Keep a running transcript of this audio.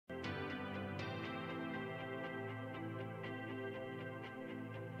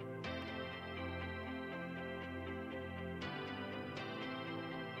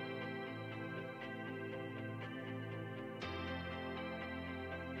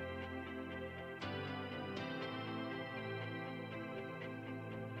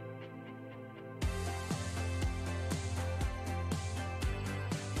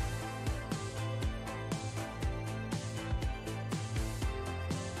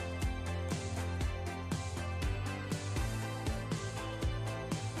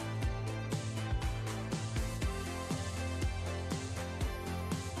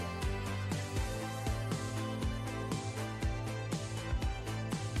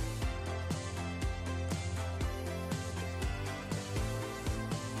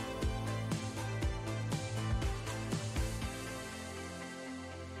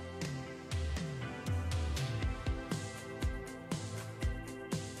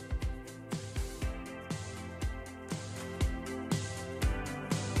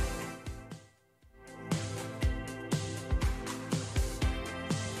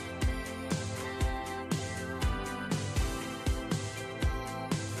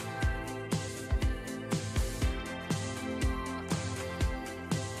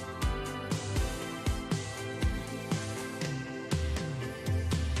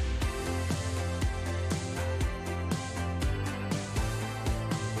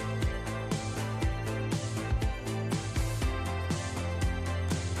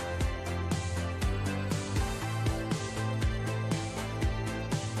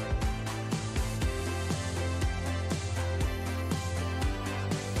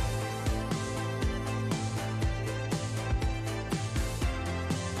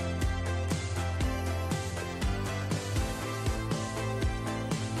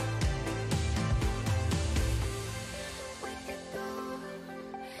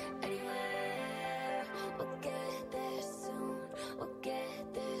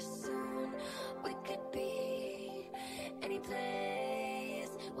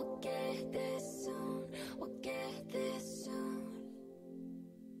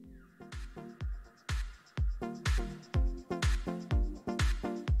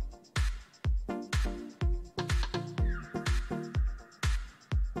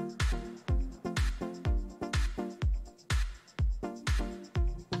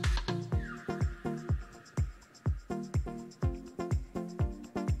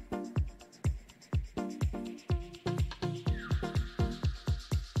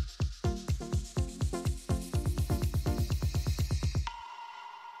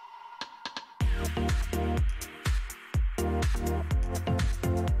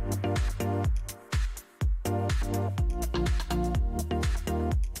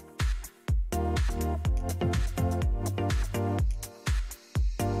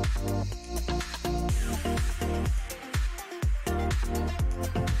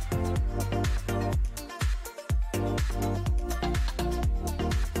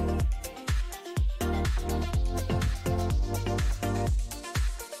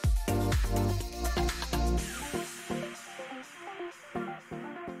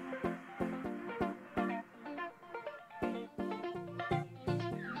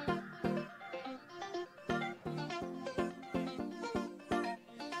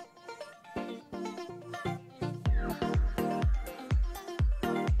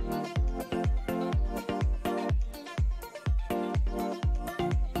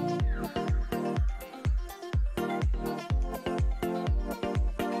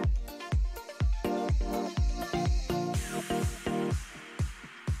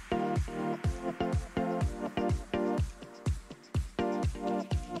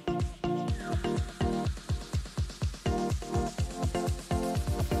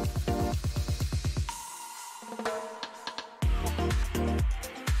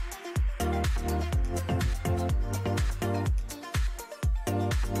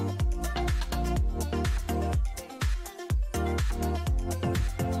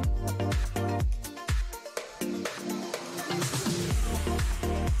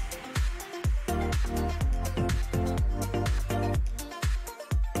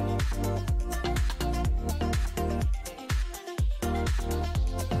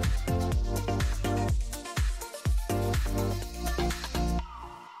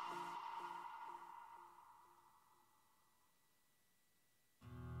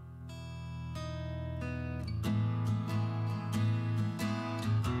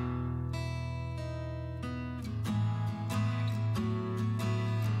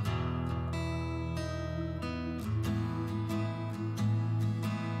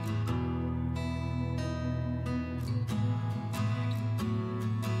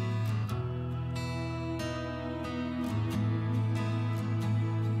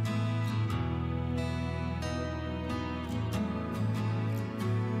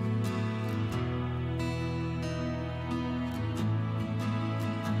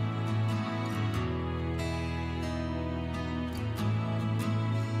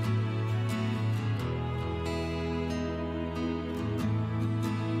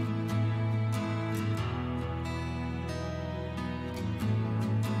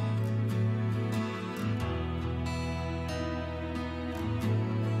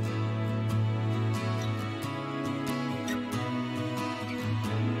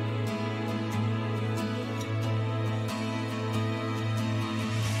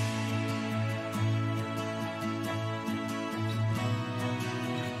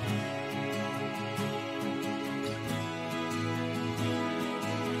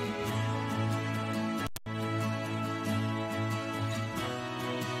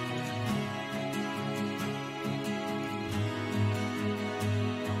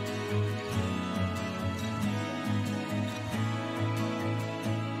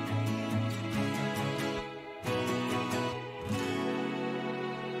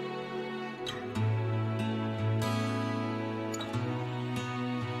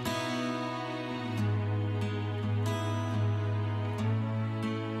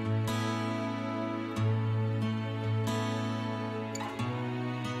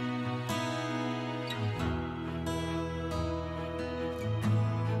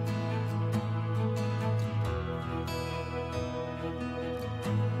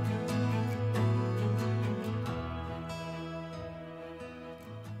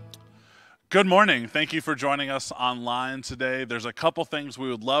Good morning. Thank you for joining us online today. There's a couple things we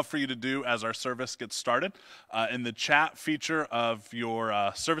would love for you to do as our service gets started. In the chat feature of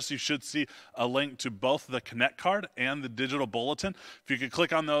your service, you should see a link to both the Connect card and the digital bulletin. If you could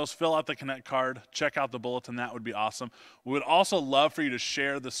click on those, fill out the Connect card, check out the bulletin, that would be awesome. We would also love for you to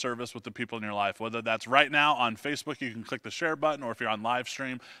share the service with the people in your life, whether that's right now on Facebook, you can click the share button, or if you're on live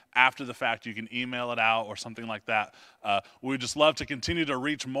stream, after the fact, you can email it out or something like that. We would just love to continue to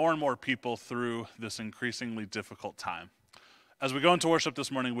reach more and more people through this increasingly difficult time. As we go into worship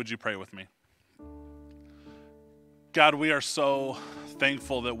this morning, would you pray with me? God, we are so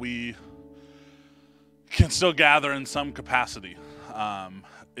thankful that we can still gather in some capacity.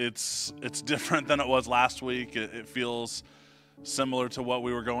 It's different than it was last week. It feels similar to what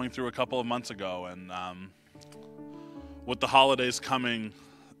we were going through a couple of months ago. And with the holidays coming,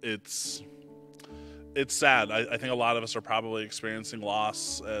 it's sad. I think a lot of us are probably experiencing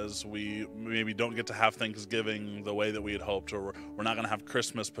loss as we maybe don't get to have Thanksgiving the way that we had hoped, or we're not going to have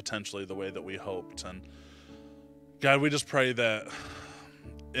Christmas potentially the way that we hoped. And God, we just pray that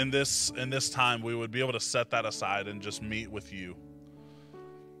in this time we would be able to set that aside and just meet with you.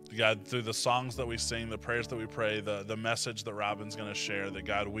 God, through the songs that we sing, the prayers that we pray, the message that Robin's going to share, that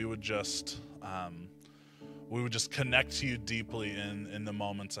God, we would just connect to you deeply in the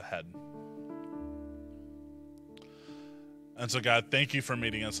moments ahead. And so, God, thank you for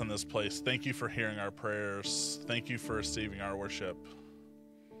meeting us in this place. Thank you for hearing our prayers. Thank you for receiving our worship.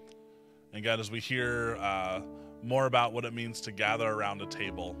 And God, as we hear more about what it means to gather around a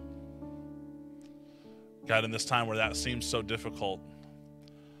table, God, in this time where that seems so difficult,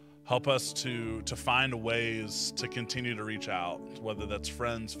 help us to find ways to continue to reach out, whether that's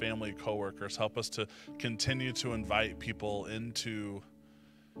friends, family, coworkers. Help us to continue to invite people into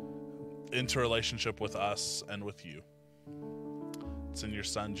relationship with us and with you. It's in your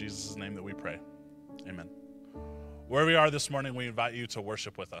Son, Jesus' name, that we pray. Amen. Where we are this morning, we invite you to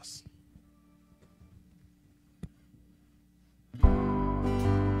worship with us.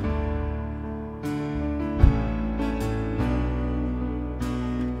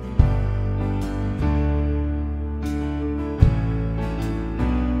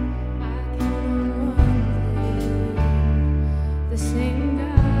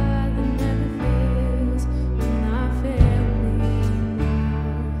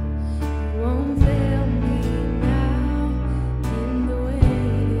 Won't fail me now in the way.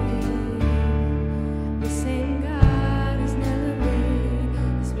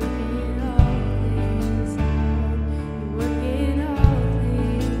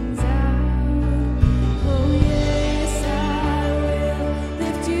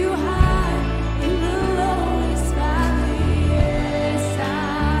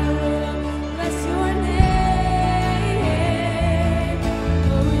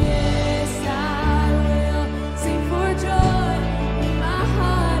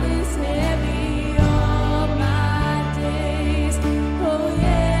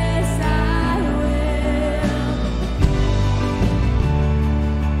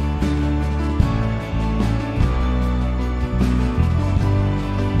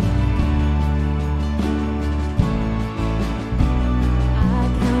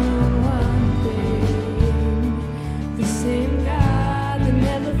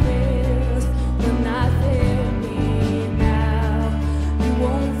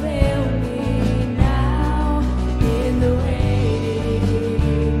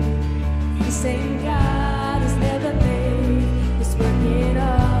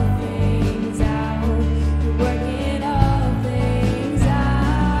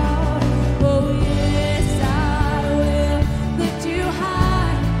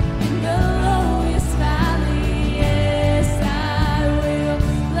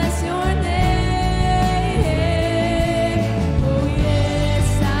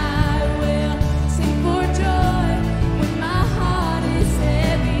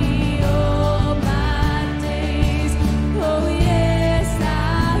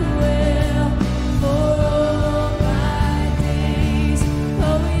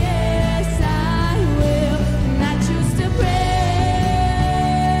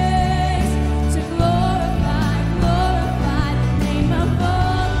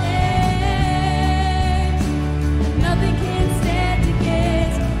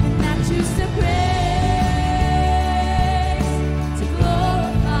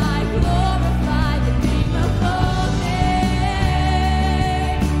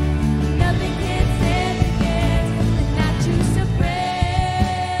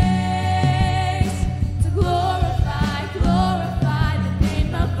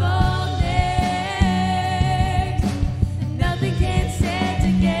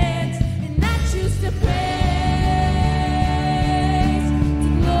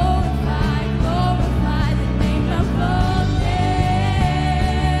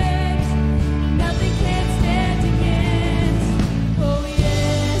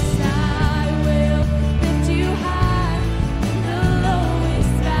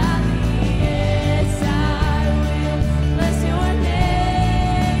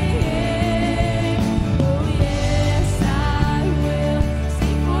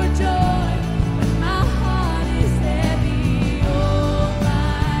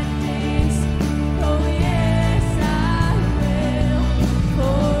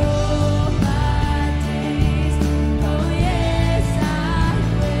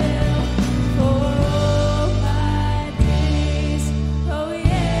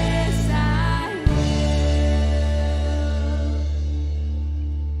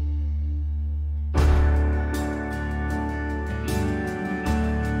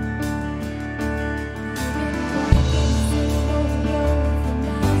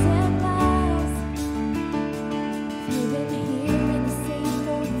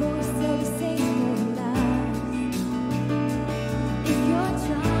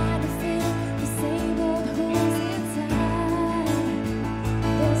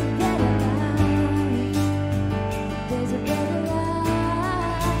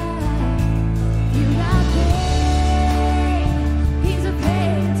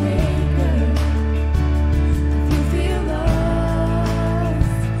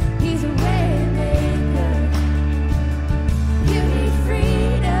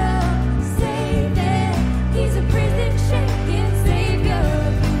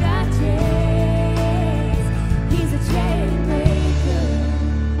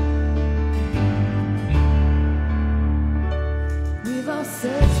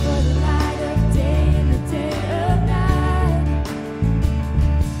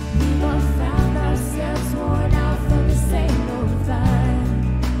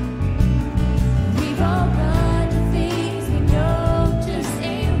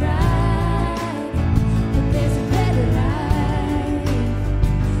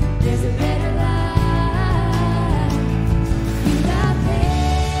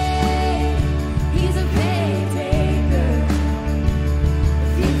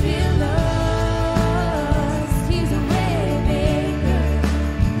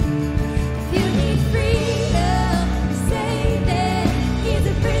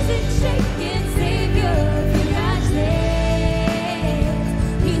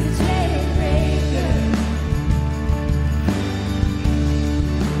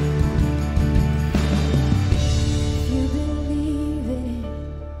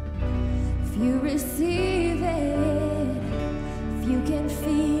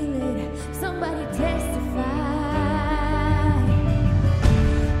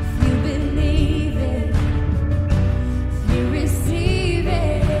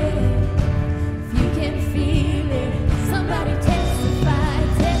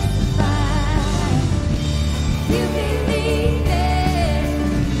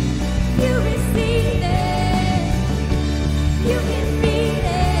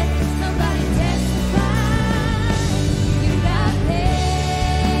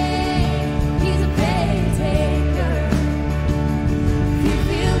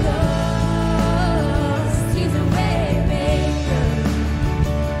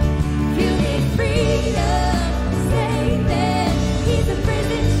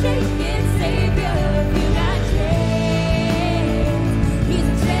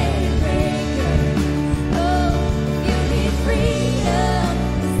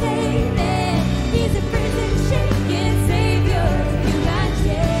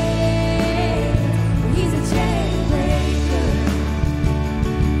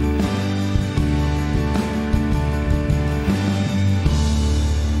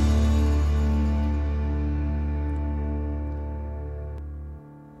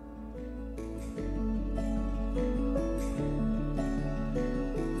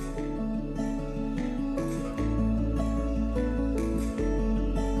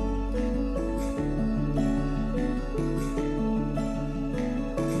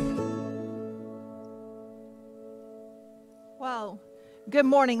 Good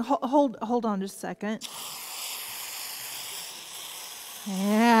morning. Hold on just a second.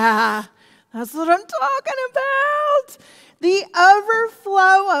 Yeah, that's what I'm talking about. The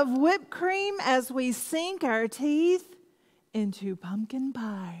overflow of whipped cream as we sink our teeth into pumpkin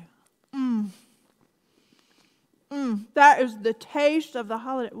pie. That is the taste of the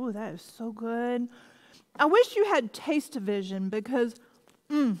holiday. Ooh, that is so good. I wish you had Taste-O-Vision because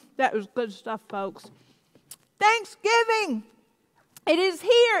that is good stuff, folks. Thanksgiving. It is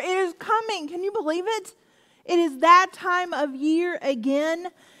here. It is coming. Can you believe it? It is that time of year again.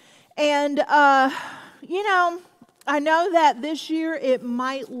 And, I know that this year it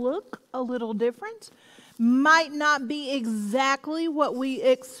might look a little different. Might not be exactly what we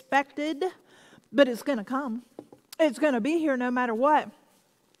expected, but it's going to come. It's going to be here no matter what.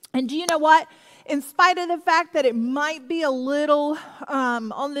 And do you know what? In spite of the fact that it might be a little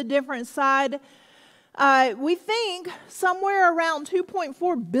on the different side, we think somewhere around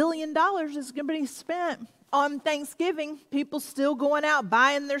 $2.4 billion is going to be spent on Thanksgiving. People still going out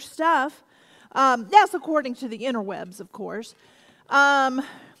buying their stuff. That's according to the interwebs, of course. And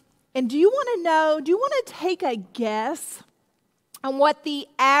do you want to take a guess on what the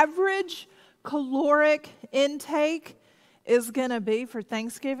average caloric intake is going to be for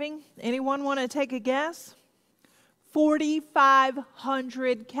Thanksgiving? Anyone want to take a guess?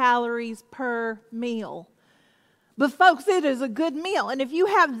 4,500 calories per meal. But folks, it is a good meal. And if you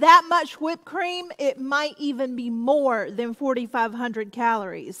have that much whipped cream, it might even be more than 4,500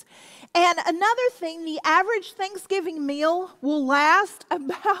 calories. And another thing, the average Thanksgiving meal will last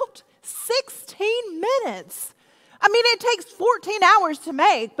about 16 minutes. I mean, it takes 14 hours to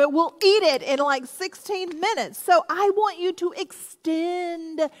make, but we'll eat it in like 16 minutes. So I want you to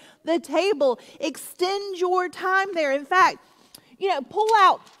extend the table, extend your time there. In fact, pull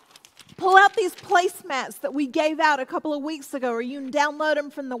out these placemats that we gave out a couple of weeks ago, or you can download them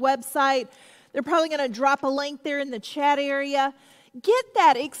from the website. They're probably going to drop a link there in the chat area. Get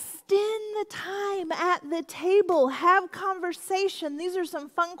that. Extend the time at the table. Have conversation. These are some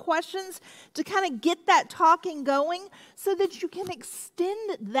fun questions to kind of get that talking going so that you can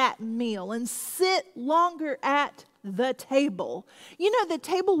extend that meal and sit longer at the table. The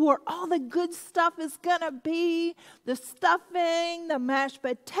table where all the good stuff is going to be. The stuffing, the mashed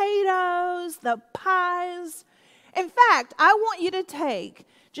potatoes, the pies. In fact, I want you to take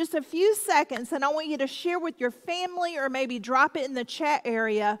just a few seconds, and I want you to share with your family or maybe drop it in the chat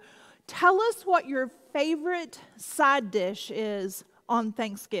area. Tell us what your favorite side dish is on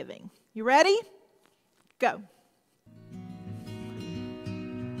Thanksgiving. You ready? Go.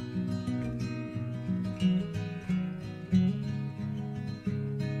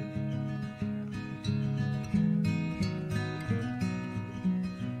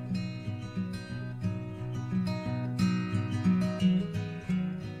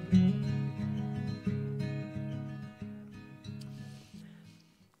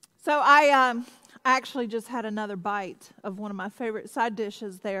 So I actually just had another bite of one of my favorite side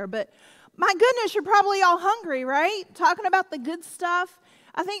dishes there. But my goodness, you're probably all hungry, right? Talking about the good stuff.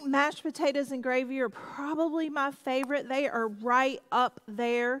 I think mashed potatoes and gravy are probably my favorite. They are right up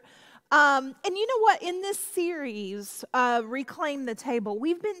there. And you know what? In this series, Reclaim the Table,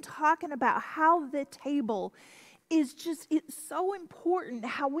 we've been talking about how the table is it's so important,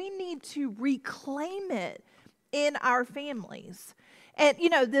 how we need to reclaim it in our families. And,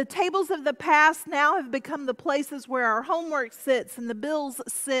 the tables of the past now have become the places where our homework sits and the bills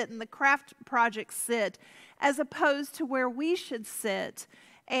sit and the craft projects sit, as opposed to where we should sit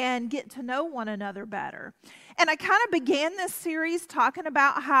and get to know one another better. And I kind of began this series talking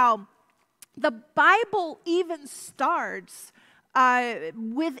about how the Bible even starts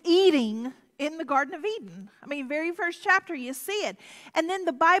with eating in the Garden of Eden. I mean, very first chapter, you see it. And then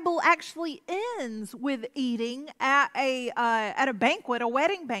the Bible actually ends with eating at a banquet, a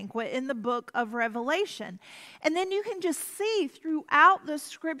wedding banquet in the book of Revelation. And then you can just see throughout the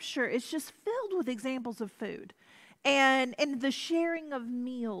scripture, it's just filled with examples of food and the sharing of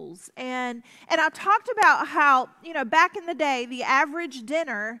meals. And I talked about how, back in the day, the average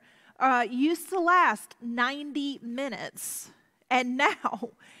dinner used to last 90 minutes. And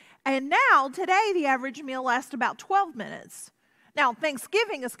now, today, the average meal lasts about 12 minutes. Now,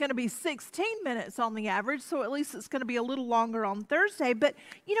 Thanksgiving is going to be 16 minutes on the average, so at least it's going to be a little longer on Thursday. But,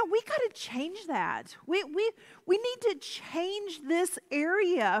 we got to change that. We need to change this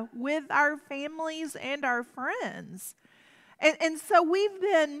area with our families and our friends. And so we've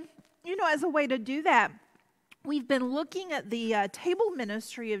been, as a way to do that, we've been looking at the table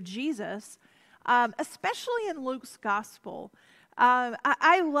ministry of Jesus, especially in Luke's gospel.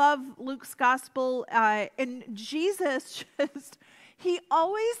 I love Luke's gospel, and Jesus he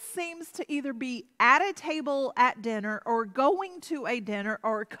always seems to either be at a table at dinner or going to a dinner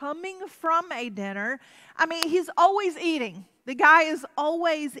or coming from a dinner. I mean, he's always eating. The guy is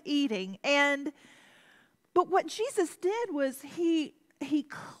always eating. But what Jesus did was he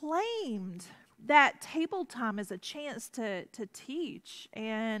claimed that table time as a chance to teach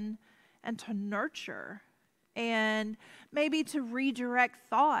and to nurture and maybe to redirect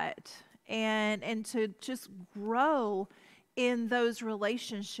thought and to just grow in those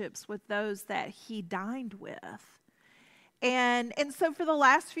relationships with those that he dined with. And so for the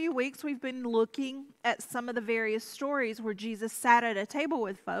last few weeks, we've been looking at some of the various stories where Jesus sat at a table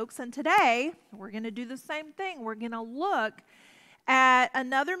with folks. And today, we're going to do the same thing. We're going to look at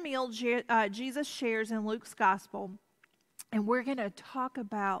another meal Jesus shares in Luke's gospel. And we're going to talk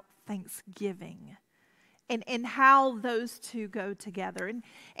about Thanksgiving and how those two go together.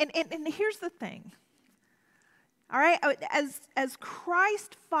 And here's the thing. All right, as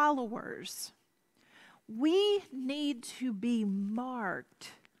Christ followers, we need to be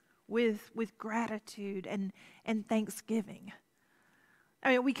marked with gratitude and thanksgiving.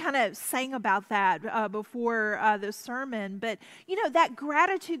 I mean, we kind of sang about that before the sermon, but that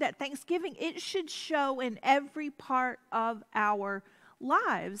gratitude, that thanksgiving, it should show in every part of our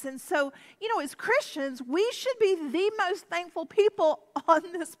lives. And so, as Christians, we should be the most thankful people on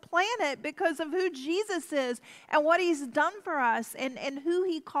this planet because of who Jesus is and what he's done for us and who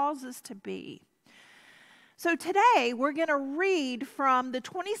he calls us to be. So today, we're going to read from the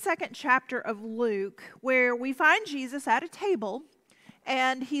 22nd chapter of Luke, where we find Jesus at a table,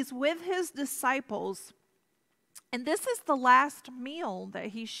 and he's with his disciples. And this is the last meal that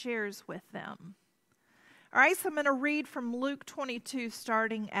he shares with them. All right, so I'm going to read from Luke 22,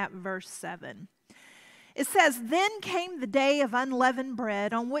 starting at verse 7. It says, "Then came the day of unleavened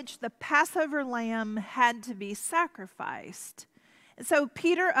bread on which the Passover lamb had to be sacrificed. And so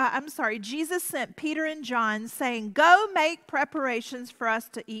Jesus sent Peter and John saying, 'Go make preparations for us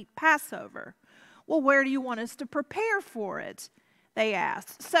to eat Passover.' 'Well, where do you want us to prepare for it?' they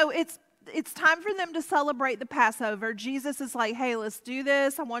asked." So it's time for them to celebrate the Passover. Jesus is like, "Hey, let's do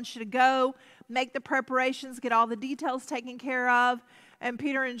this. I want you to go, make the preparations, get all the details taken care of." And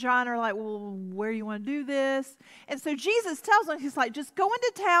Peter and John are like, "Well, where do you want to do this?" And so Jesus tells them, he's like, "Just go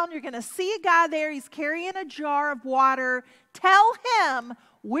into town. You're going to see a guy there. He's carrying a jar of water. Tell him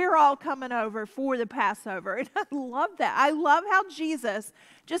we're all coming over for the Passover." And I love that. I love how Jesus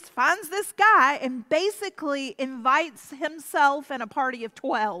just finds this guy and basically invites himself and a party of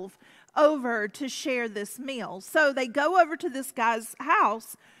 12 over to share this meal. So they go over to this guy's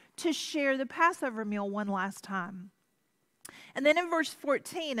house to share the Passover meal one last time. And then in verse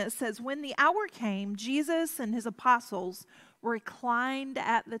 14, it says, "When the hour came, Jesus and his apostles reclined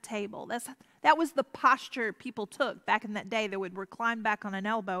at the table." That was the posture people took back in that day. They would recline back on an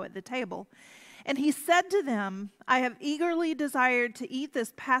elbow at the table. "And he said to them, 'I have eagerly desired to eat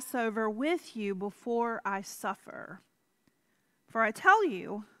this Passover with you before I suffer. For I tell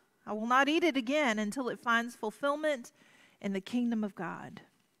you, I will not eat it again until it finds fulfillment in the kingdom of God.'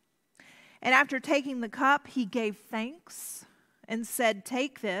 And after taking the cup, he gave thanks and said,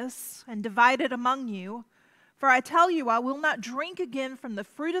 'Take this and divide it among you. For I tell you, I will not drink again from the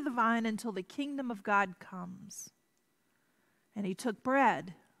fruit of the vine until the kingdom of God comes.' And he took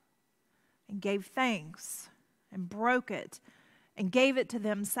bread and gave thanks and broke it and gave it to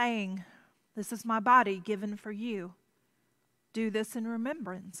them, saying, 'This is my body given for you. Do this in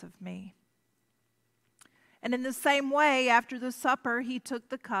remembrance of me.' And in the same way, after the supper, he took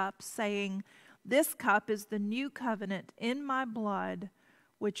the cup, saying, 'This cup is the new covenant in my blood,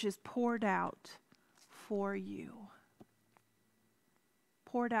 which is poured out for you.'"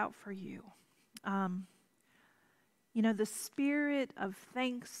 Poured out for you. The spirit of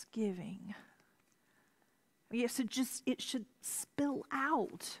thanksgiving. Yes, it should spill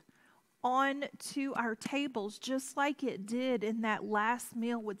out onto our tables just like it did in that last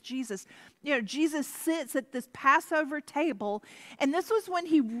meal with Jesus. Jesus sits at this Passover table, and this was when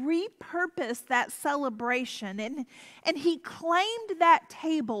he repurposed that celebration, and he claimed that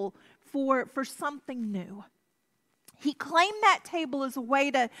table for something new. He claimed that table as a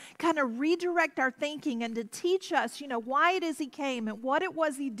way to kind of redirect our thinking and to teach us, why it is he came and what it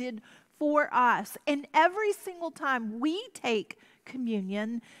was he did for us. And every single time we take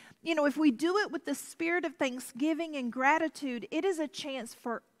communion, if we do it with the spirit of thanksgiving and gratitude, it is a chance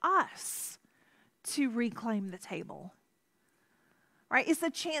for us to reclaim the table. Right? It's a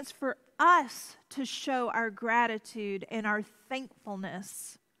chance for us to show our gratitude and our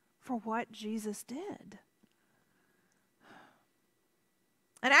thankfulness for what Jesus did.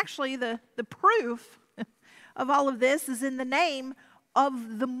 And actually, the proof of all of this is in the name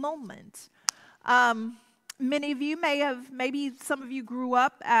of the moment. Many of you maybe some of you grew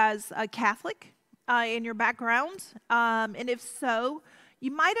up as a Catholic in your background. And if so,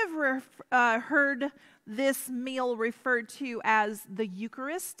 you might have heard this meal referred to as the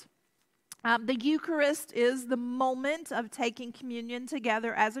Eucharist. The Eucharist is the moment of taking communion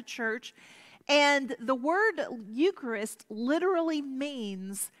together as a church. And the word Eucharist literally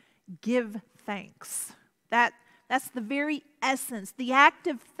means give thanks. That's the very essence. The act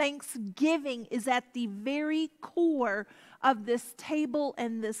of thanksgiving is at the very core of this table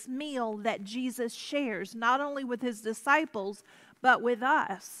and this meal that Jesus shares, not only with his disciples, but with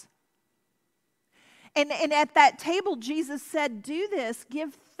us. And at that table, Jesus said, do this,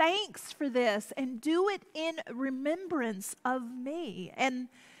 give thanks for this, and do it in remembrance of me. And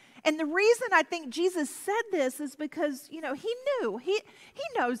the reason I think Jesus said this is because, he knew. He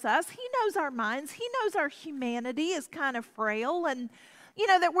knows us. He knows our minds. He knows our humanity is kind of frail and,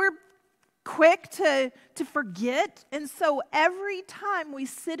 that we're quick to forget. And so every time we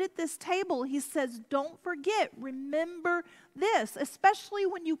sit at this table, he says, don't forget, remember this, especially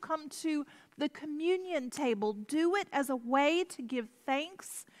when you come to the communion table. Do it as a way to give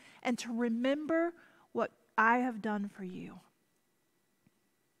thanks and to remember what I have done for you.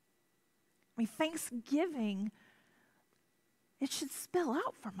 I mean, Thanksgiving, it should spill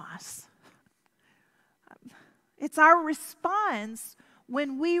out from us. It's our response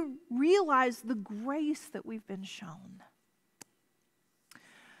when we realize the grace that we've been shown.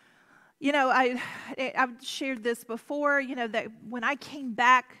 I've shared this before, that when I came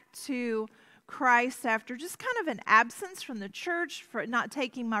back to Christ after just kind of an absence from the church for not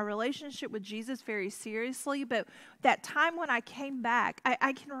taking my relationship with Jesus very seriously, but that time when I came back,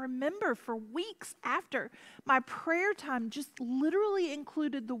 I can remember for weeks after, my prayer time just literally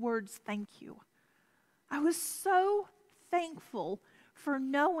included the words, thank you. I was so thankful for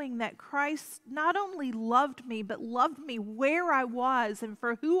knowing that Christ not only loved me, but loved me where I was and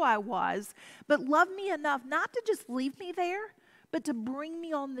for who I was, but loved me enough not to just leave me there, but to bring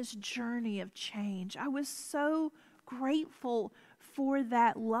me on this journey of change. I was so grateful for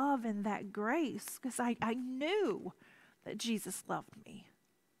that love and that grace because I knew that Jesus loved me.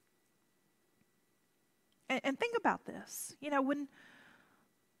 And think about this. When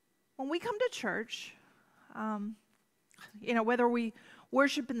we come to church, whether we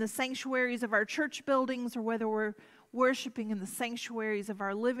worship in the sanctuaries of our church buildings or whether we're worshiping in the sanctuaries of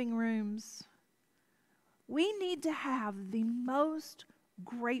our living rooms, we need to have the most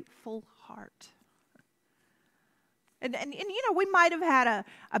grateful heart. And we might have had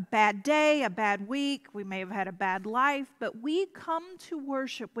a bad day, a bad week, we may have had a bad life, but we come to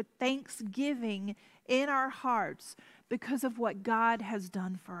worship with thanksgiving in our hearts because of what God has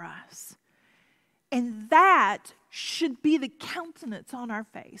done for us. And that should be the countenance on our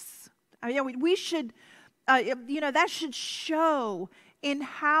face. We should, that should show in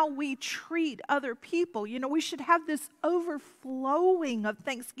how we treat other people. We should have this overflowing of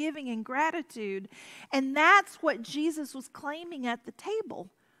thanksgiving and gratitude. And that's what Jesus was claiming at the table.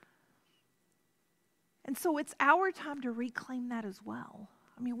 And so it's our time to reclaim that as well.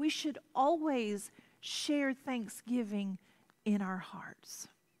 We should always share thanksgiving in our hearts.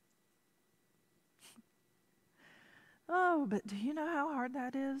 Oh, but do you know how hard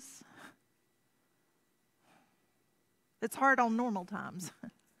that is? It's hard on normal times.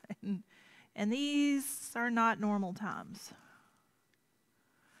 and these are not normal times.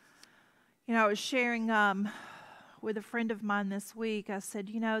 I was sharing with a friend of mine this week. I said,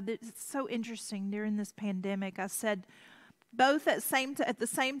 it's so interesting during this pandemic. I said, both at the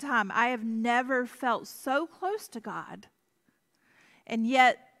same time, I have never felt so close to God and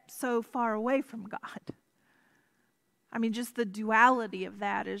yet so far away from God. Just the duality of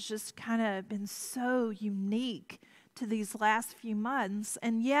that has just kind of been so unique to these last few months.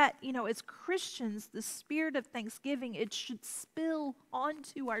 And yet, as Christians, the spirit of thanksgiving, it should spill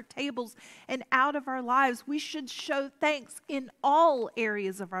onto our tables and out of our lives. We should show thanks in all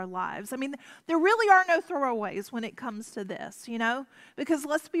areas of our lives. There really are no throwaways when it comes to this, because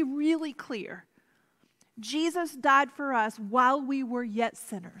let's be really clear. Jesus died for us while we were yet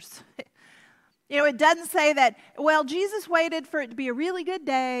sinners. It doesn't say that, Jesus waited for it to be a really good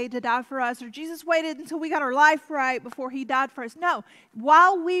day to die for us, or Jesus waited until we got our life right before he died for us. No,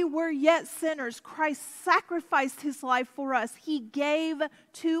 while we were yet sinners, Christ sacrificed his life for us. He gave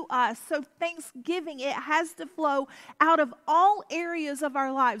to us. So thanksgiving, it has to flow out of all areas of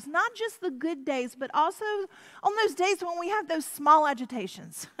our lives, not just the good days, but also on those days when we have those small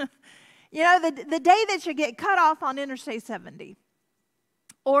agitations. The day that you get cut off on Interstate 70.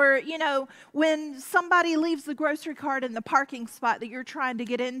 Or, when somebody leaves the grocery cart in the parking spot that you're trying to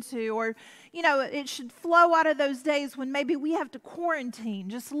get into, or, it should flow out of those days when maybe we have to quarantine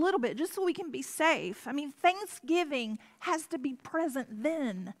just a little bit, just so we can be safe. I mean, Thanksgiving has to be present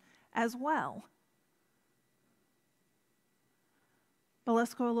then as well. But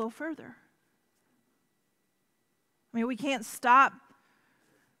let's go a little further. I mean, we can't stop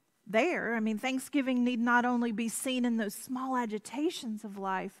there. I mean, Thanksgiving need not only be seen in those small agitations of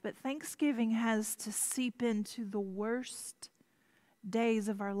life, but Thanksgiving has to seep into the worst days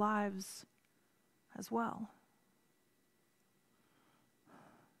of our lives as well.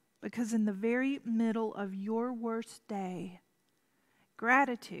 Because in the very middle of your worst day,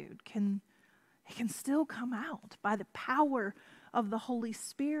 gratitude can still come out by the power of the Holy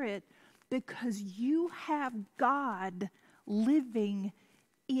Spirit, because you have God living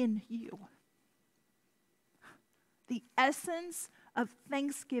in you. The essence of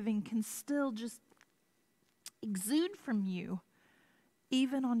Thanksgiving can still just exude from you,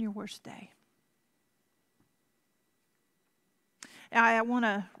 even on your worst day. Now, I want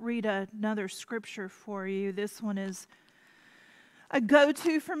to read another scripture for you. This one is a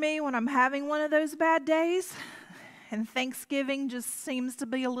go-to for me when I'm having one of those bad days, and Thanksgiving just seems to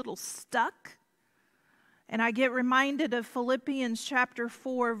be a little stuck. And I get reminded of Philippians chapter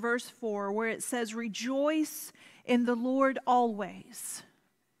 4, verse 4, where it says, "Rejoice in the Lord always."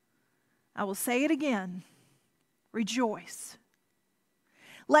 I will say it again. Rejoice.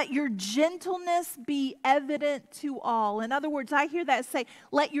 Let your gentleness be evident to all. In other words, I hear that say,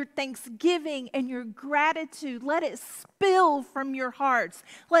 let your thanksgiving and your gratitude, let it spill from your hearts.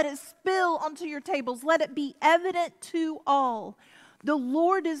 Let it spill onto your tables. Let it be evident to all. The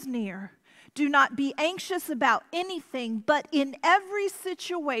Lord is near. Do not be anxious about anything, but in every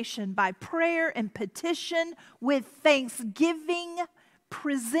situation, by prayer and petition, with thanksgiving,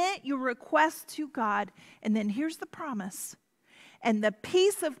 present your requests to God. And then here's the promise. And the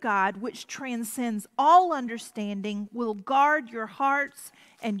peace of God, which transcends all understanding, will guard your hearts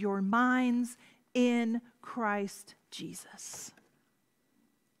and your minds in Christ Jesus.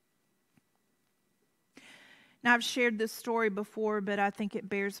 Now, I've shared this story before, but I think it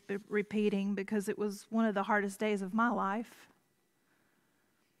bears repeating because it was one of the hardest days of my life.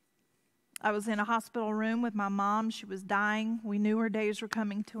 I was in a hospital room with my mom. She was dying. We knew her days were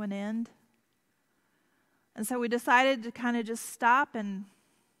coming to an end. And so we decided to kind of just stop and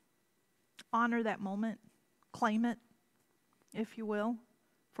honor that moment, claim it, if you will,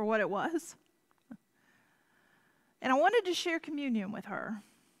 for what it was. And I wanted to share communion with her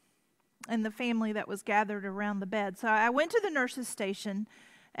and the family that was gathered around the bed. So I went to the nurse's station,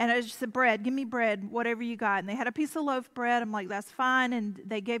 and I just said, bread, give me bread, whatever you got. And they had a piece of loaf bread. I'm like, that's fine. And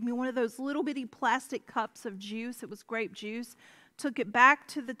they gave me one of those little bitty plastic cups of juice. It was grape juice. Took it back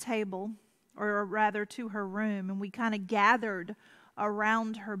to the table, or rather to her room, and we kind of gathered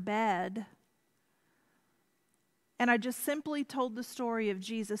around her bed. And I just simply told the story of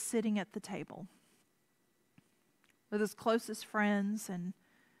Jesus sitting at the table with his closest friends, and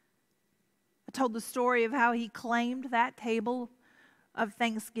I told the story of how he claimed that table of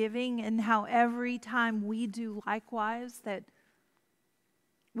Thanksgiving, and how every time we do likewise, that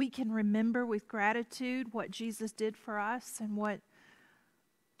we can remember with gratitude what Jesus did for us and what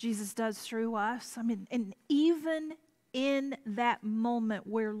Jesus does through us. I mean, and even in that moment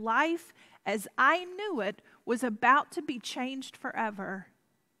where life, as I knew it, was about to be changed forever,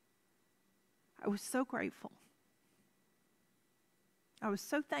 I was so grateful. I was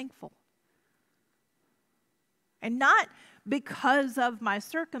so thankful. And not because of my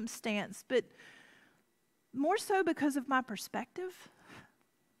circumstance, but more so because of my perspective.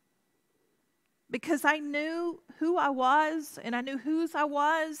 Because I knew who I was, and I knew whose I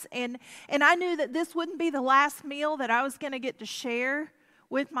was, and I knew that this wouldn't be the last meal that I was going to get to share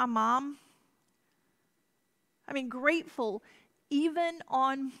with my mom. I mean, grateful even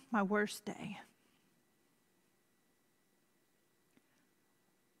on my worst day.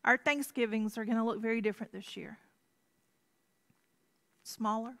 Our Thanksgivings are going to look very different this year.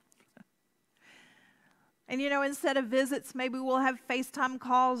 Smaller. And instead of visits, maybe we'll have FaceTime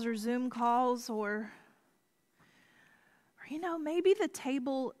calls or Zoom calls, or maybe the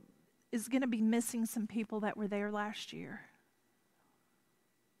table is going to be missing some people that were there last year.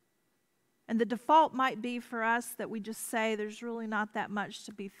 And the default might be for us that we just say there's really not that much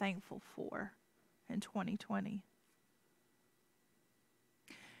to be thankful for in 2020.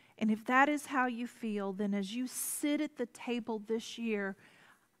 And if that is how you feel, then as you sit at the table this year,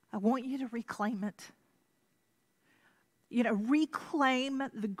 I want you to reclaim it. reclaim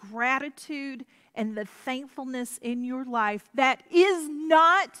the gratitude and the thankfulness in your life that is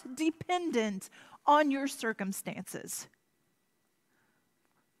not dependent on your circumstances.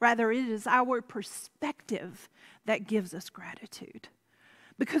 Rather, it is our perspective that gives us gratitude.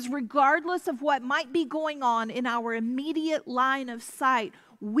 Because regardless of what might be going on in our immediate line of sight,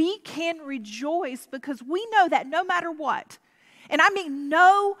 we can rejoice because we know that no matter what, and I mean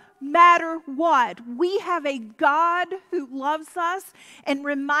no matter what, we have a God who loves us and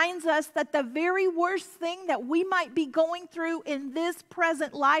reminds us that the very worst thing that we might be going through in this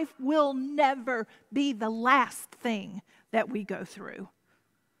present life will never be the last thing that we go through.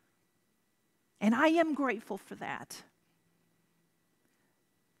 And I am grateful for that.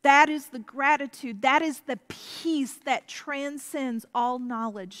 That is the gratitude. That is the peace that transcends all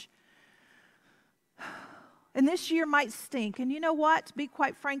knowledge. And this year might stink. And you know what? To be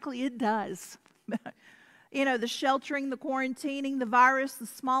quite frankly, it does. The sheltering, the quarantining, the virus, the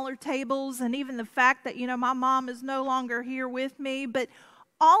smaller tables, and even the fact that, my mom is no longer here with me. But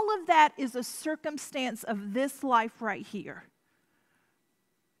all of that is a circumstance of this life right here.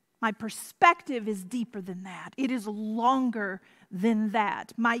 My perspective is deeper than that. It is longer than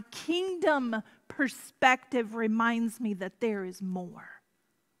that. My kingdom perspective reminds me that there is more.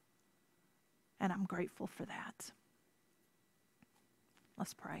 And I'm grateful for that.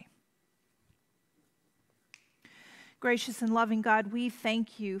 Let's pray. Gracious and loving God, we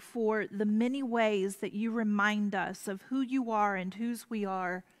thank you for the many ways that you remind us of who you are and whose we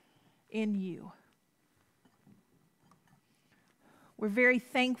are in you. We're very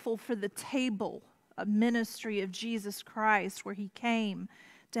thankful for the table of ministry of Jesus Christ, where he came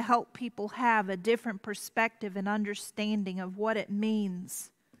to help people have a different perspective and understanding of what it means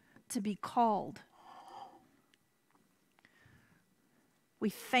to be called.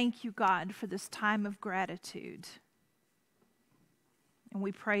 We thank you, God, for this time of gratitude. And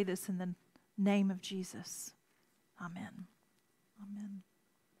we pray this in the name of Jesus. Amen. Amen.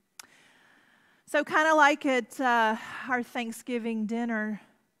 So kind of like at our Thanksgiving dinner,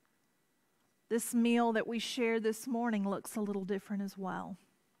 this meal that we shared this morning looks a little different as well.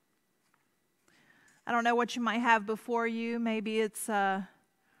 I don't know what you might have before you. Maybe it's a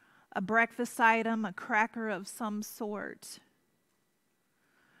breakfast item, a cracker of some sort.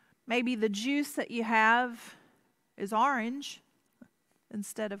 Maybe the juice that you have is orange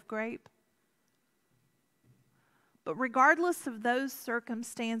instead of grape. But regardless of those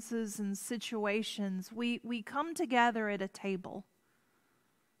circumstances and situations, we come together at a table.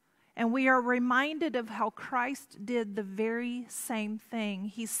 And we are reminded of how Christ did the very same thing.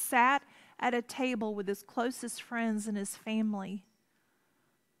 He sat at a table with his closest friends and his family.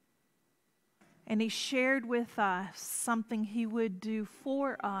 And he shared with us something he would do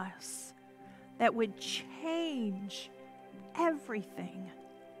for us that would change everything.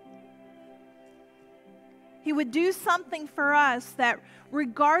 He would do something for us that,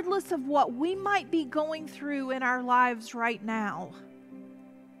 regardless of what we might be going through in our lives right now,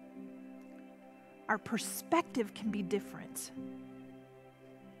 our perspective can be different.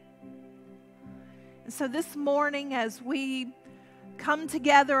 And so this morning, as we come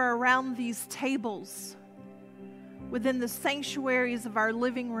together around these tables within the sanctuaries of our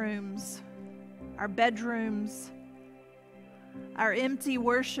living rooms, our bedrooms, our empty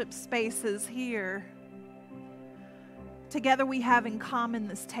worship spaces here, together we have in common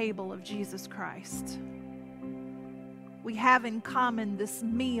this table of Jesus Christ. We have in common this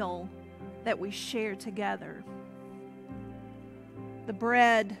meal that we share together. The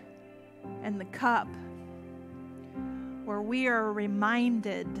bread and the cup, where we are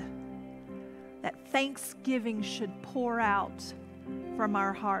reminded that thanksgiving should pour out from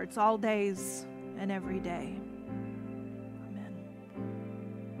our hearts all days and every day.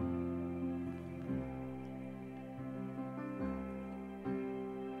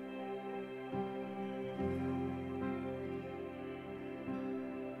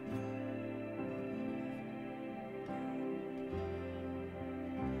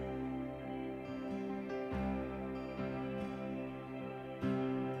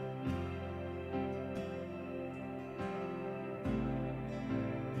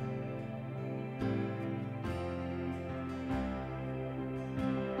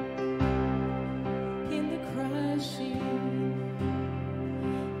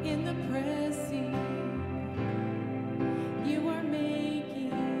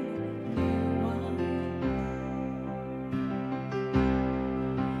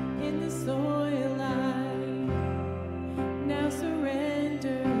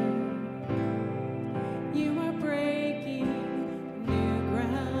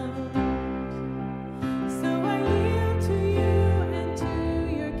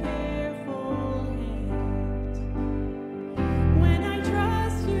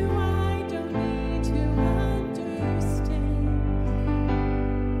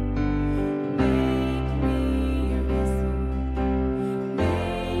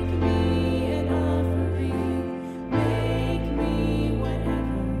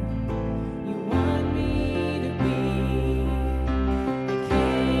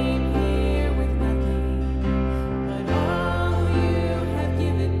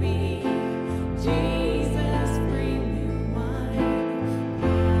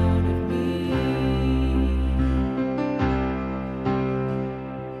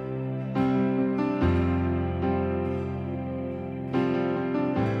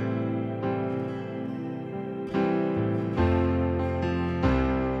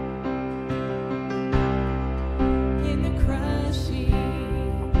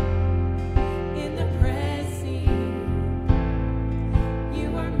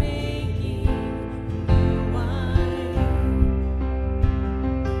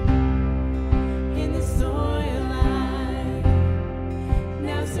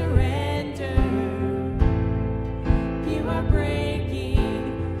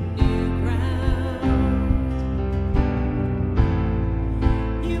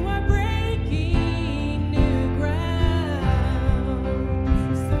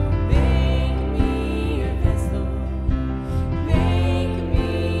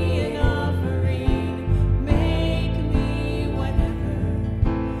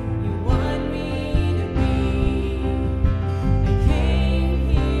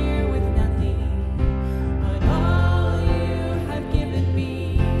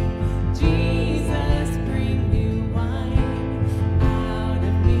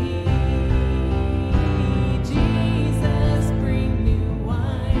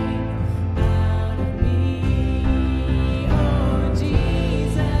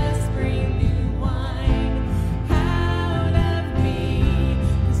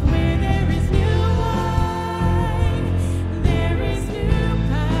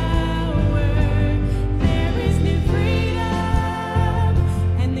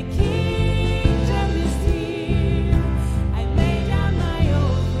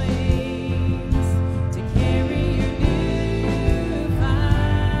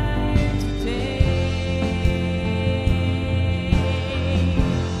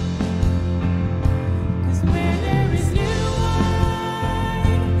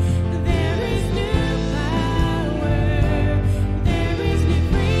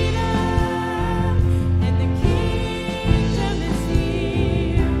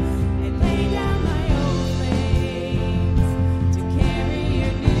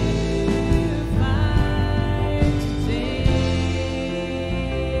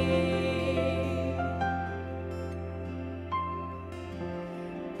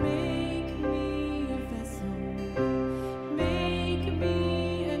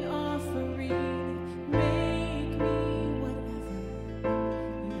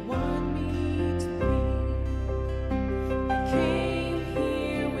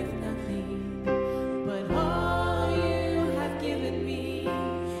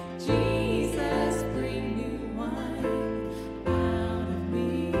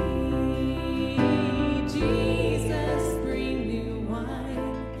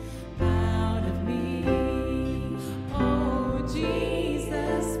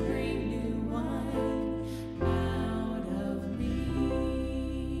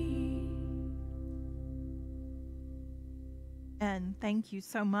 And thank you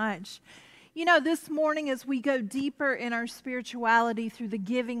so much. You know, this morning as we go deeper in our spirituality through the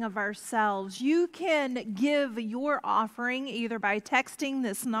giving of ourselves, you can give your offering either by texting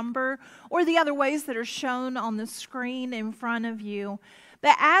this number or the other ways that are shown on the screen in front of you.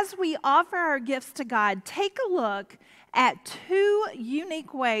 But as we offer our gifts to God, take a look at two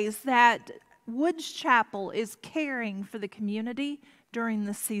unique ways that Woods Chapel is caring for the community during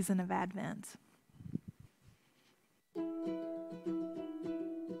the season of Advent.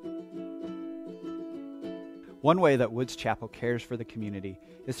 One way that Woods Chapel cares for the community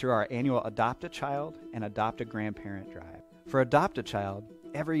is through our annual Adopt a Child and Adopt a Grandparent drive. For Adopt a Child,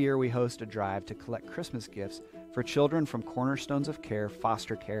 every year we host a drive to collect Christmas gifts for children from Cornerstones of Care,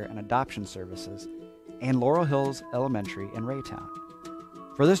 foster care, and adoption services, and Laurel Hills Elementary in Raytown.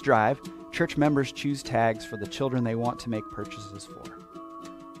 For this drive, church members choose tags for the children they want to make purchases for.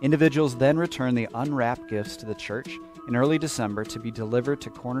 Individuals then return the unwrapped gifts to the church in early December to be delivered to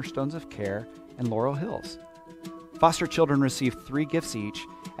Cornerstones of Care and Laurel Hills. Foster children receive 3 gifts each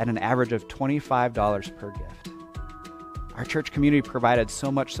at an average of $25 per gift. Our church community provided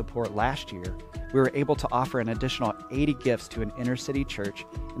so much support last year, we were able to offer an additional 80 gifts to an inner-city church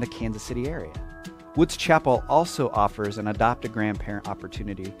in the Kansas City area. Woods Chapel also offers an Adopt a Grandparent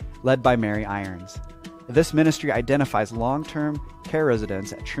opportunity led by Mary Irons. This ministry identifies long-term care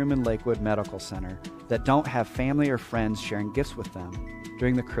residents at Truman Lakewood Medical Center that don't have family or friends sharing gifts with them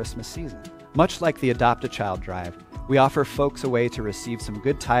during the Christmas season. Much like the Adopt a Child drive, we offer folks a way to receive some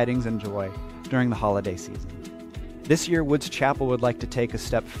good tidings and joy during the holiday season. This year, Woods Chapel would like to take a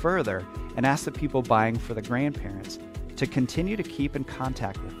step further and ask the people buying for the grandparents to continue to keep in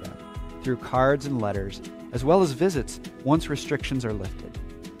contact with them through cards and letters, as well as visits once restrictions are lifted.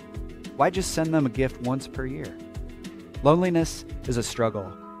 Why just send them a gift once per year? Loneliness is a struggle,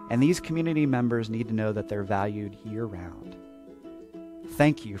 and these community members need to know that they're valued year-round.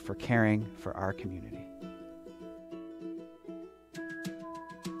 Thank you for caring for our community.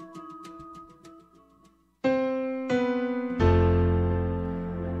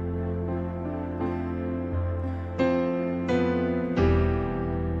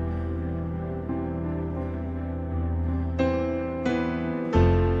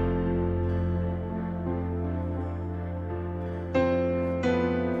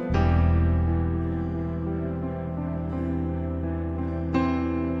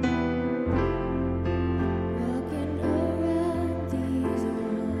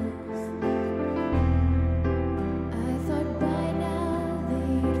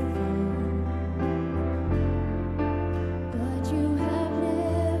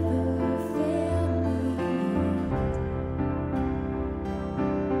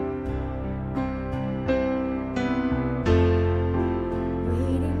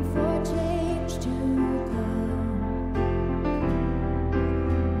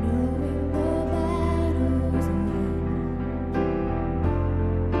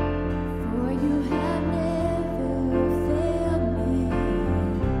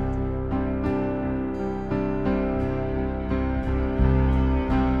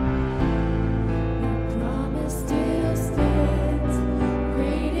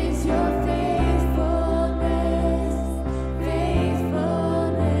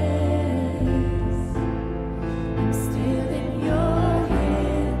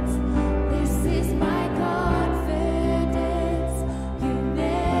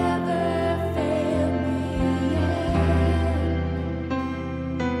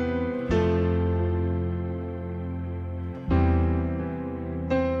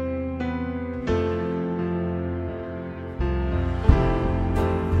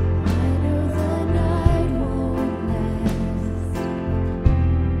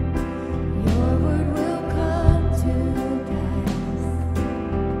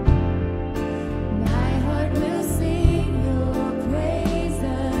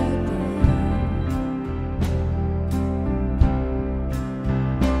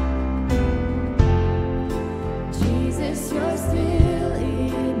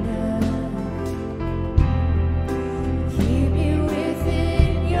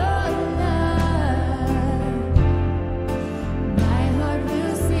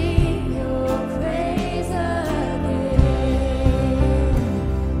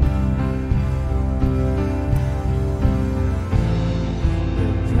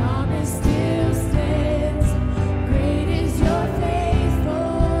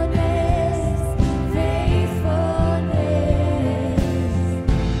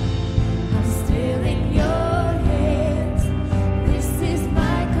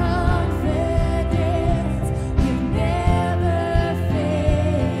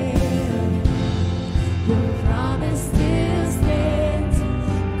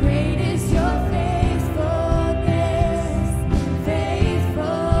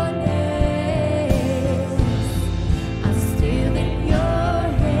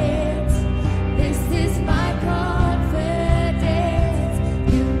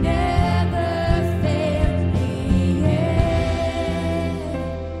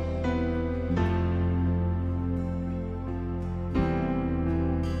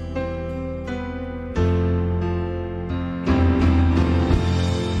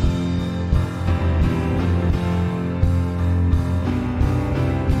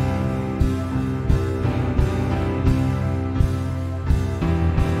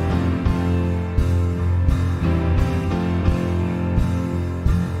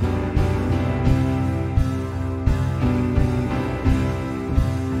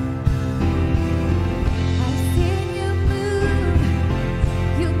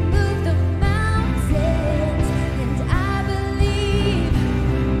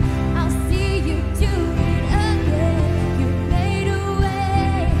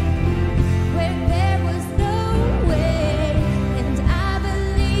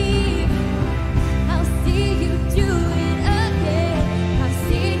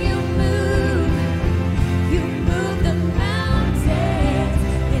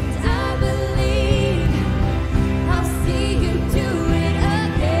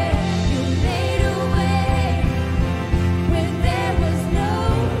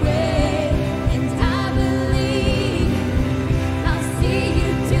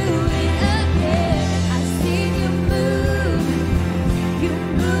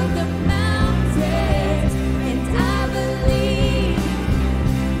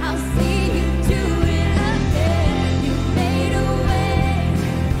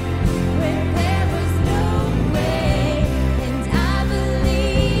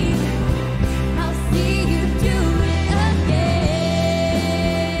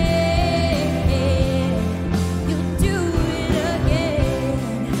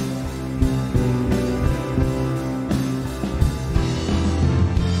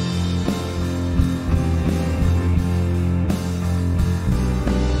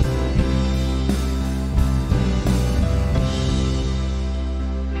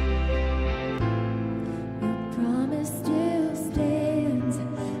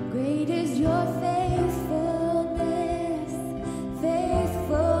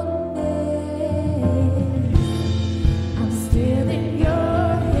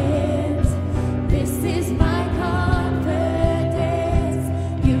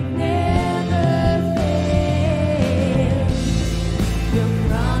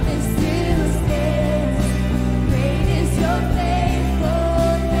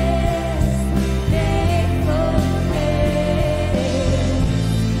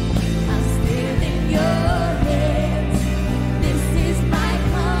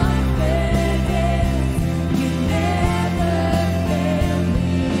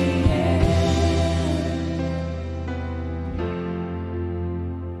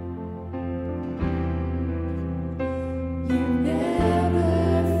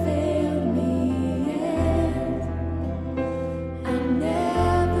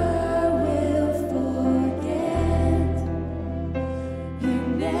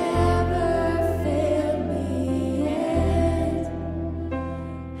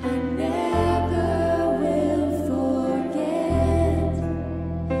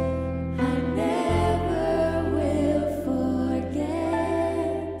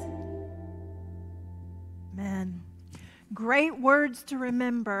 Great words to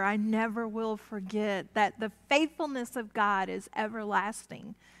remember. I never will forget that the faithfulness of God is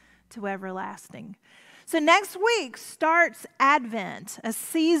everlasting to everlasting. So next week starts Advent, a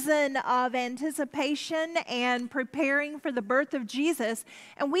season of anticipation and preparing for the birth of Jesus.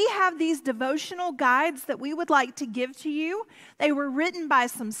 And we have these devotional guides that we would like to give to you. They were written by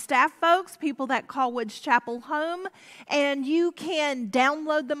some staff folks, people that call Woods Chapel home, and you can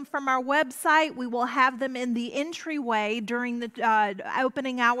download them from our website. We will have them in the entryway during the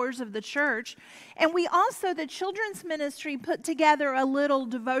opening hours of the church. And we also, the children's ministry, put together a little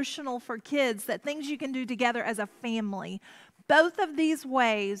devotional for kids, that things you can do together as a family. Both of these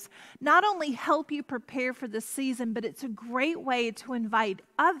ways not only help you prepare for the season, but it's a great way to invite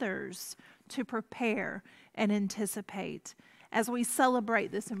others to prepare and anticipate as we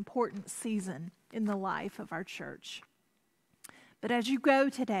celebrate this important season in the life of our church. But as you go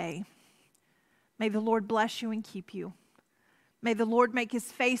today, may the Lord bless you and keep you. May the Lord make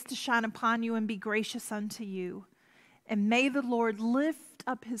his face to shine upon you and be gracious unto you. And may the Lord lift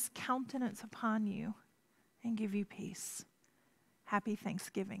up his countenance upon you and give you peace. Happy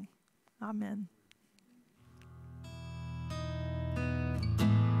Thanksgiving. Amen.